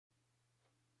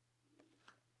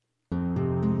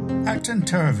ACTON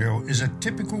Turville is a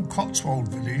typical Cotswold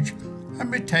village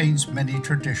and retains many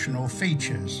traditional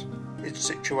features. It's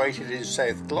situated in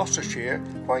South Gloucestershire,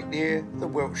 quite near the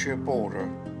Wiltshire border.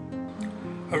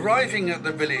 Arriving at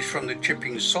the village from the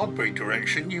Chipping-Sodbury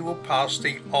direction, you will pass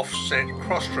the offset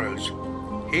crossroads.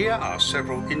 Here are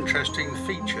several interesting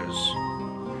features.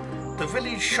 The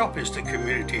village shop is the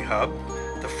community hub.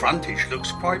 The frontage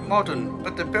looks quite modern,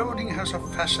 but the building has a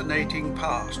fascinating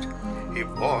past. It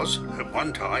was, at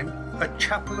one time, a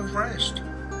chapel of rest.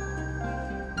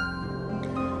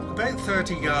 About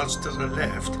 30 yards to the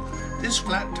left, this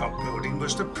flat-top building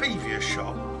was the previous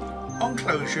shop. On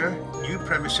closure, new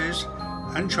premises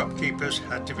and shopkeepers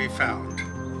had to be found.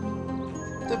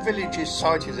 The village is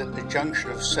sited at the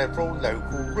junction of several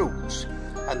local routes,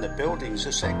 and the buildings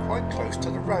are set quite close to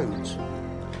the roads.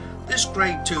 This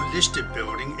Grade 2 listed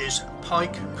building is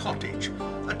Pike Cottage,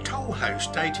 a toll house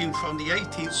dating from the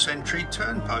 18th century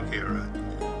turnpike era.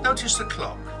 Notice the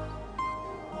clock.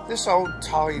 This old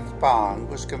tithe barn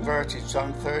was converted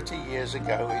some 30 years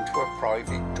ago into a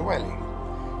private dwelling.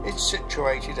 It's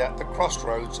situated at the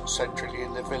crossroads centrally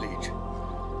in the village.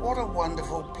 What a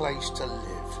wonderful place to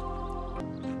live.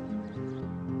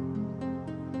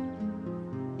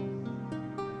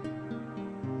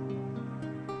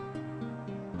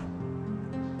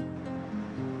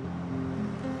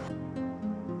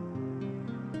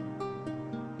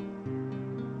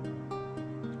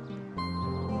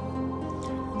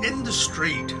 In the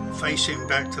street facing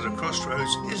back to the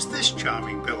crossroads is this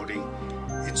charming building.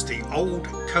 It's the old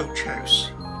coach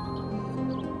house.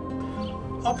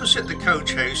 Opposite the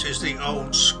coach house is the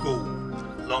old school,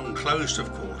 long closed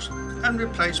of course, and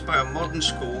replaced by a modern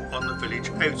school on the village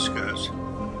outskirts.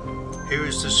 Here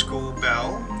is the school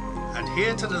bell, and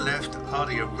here to the left are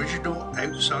the original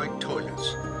outside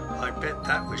toilets. I bet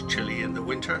that was chilly in the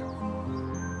winter.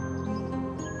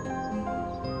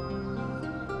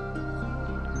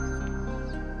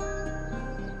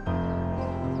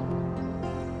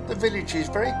 The village is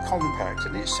very compact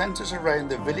and it centres around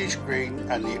the village green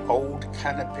and the old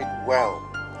canopied well.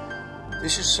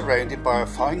 This is surrounded by a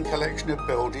fine collection of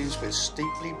buildings with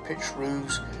steeply pitched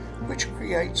roofs, which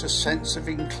creates a sense of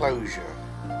enclosure.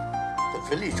 The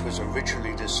village was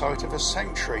originally the site of a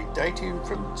sanctuary dating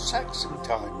from Saxon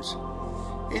times,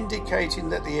 indicating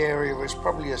that the area was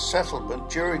probably a settlement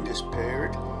during this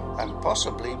period and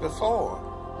possibly before.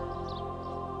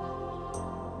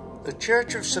 The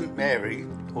Church of St Mary,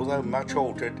 although much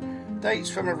altered,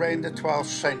 dates from around the 12th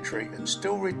century and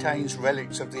still retains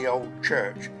relics of the old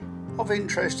church. Of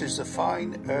interest is the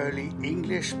fine early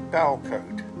English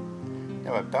bellcote.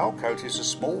 Now, a bellcote is a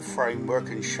small framework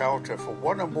and shelter for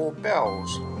one or more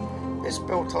bells. It's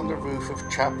built on the roof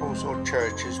of chapels or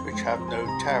churches which have no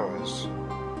towers.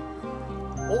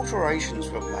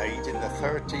 Alterations were made in the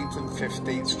 13th and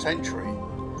 15th century.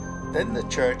 Then the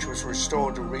church was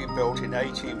restored and rebuilt in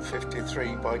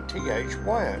 1853 by T.H.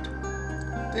 Wyatt.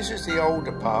 This is the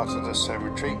older part of the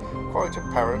cemetery, quite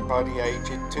apparent by the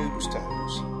aged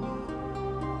tombstones.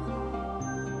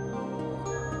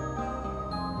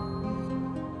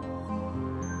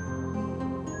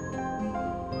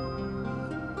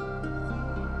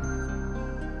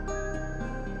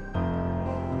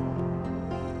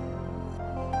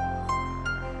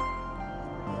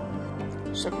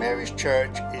 St Mary's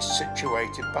Church is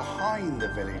situated behind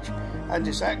the village and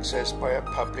is accessed by a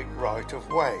public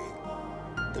right-of-way.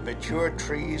 The mature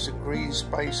trees and green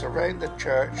space around the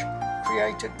church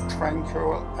create a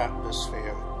tranquil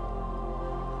atmosphere.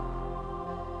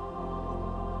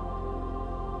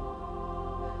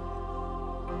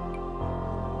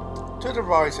 To the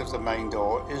right of the main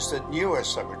door is the newer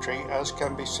cemetery, as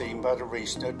can be seen by the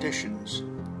recent additions.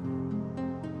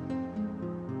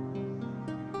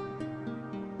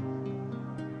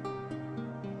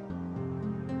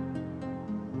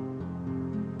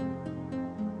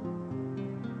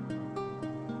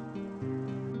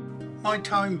 My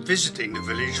time visiting the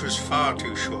village was far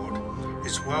too short.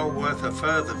 It's well worth a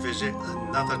further visit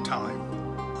another time.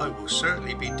 I will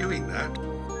certainly be doing that.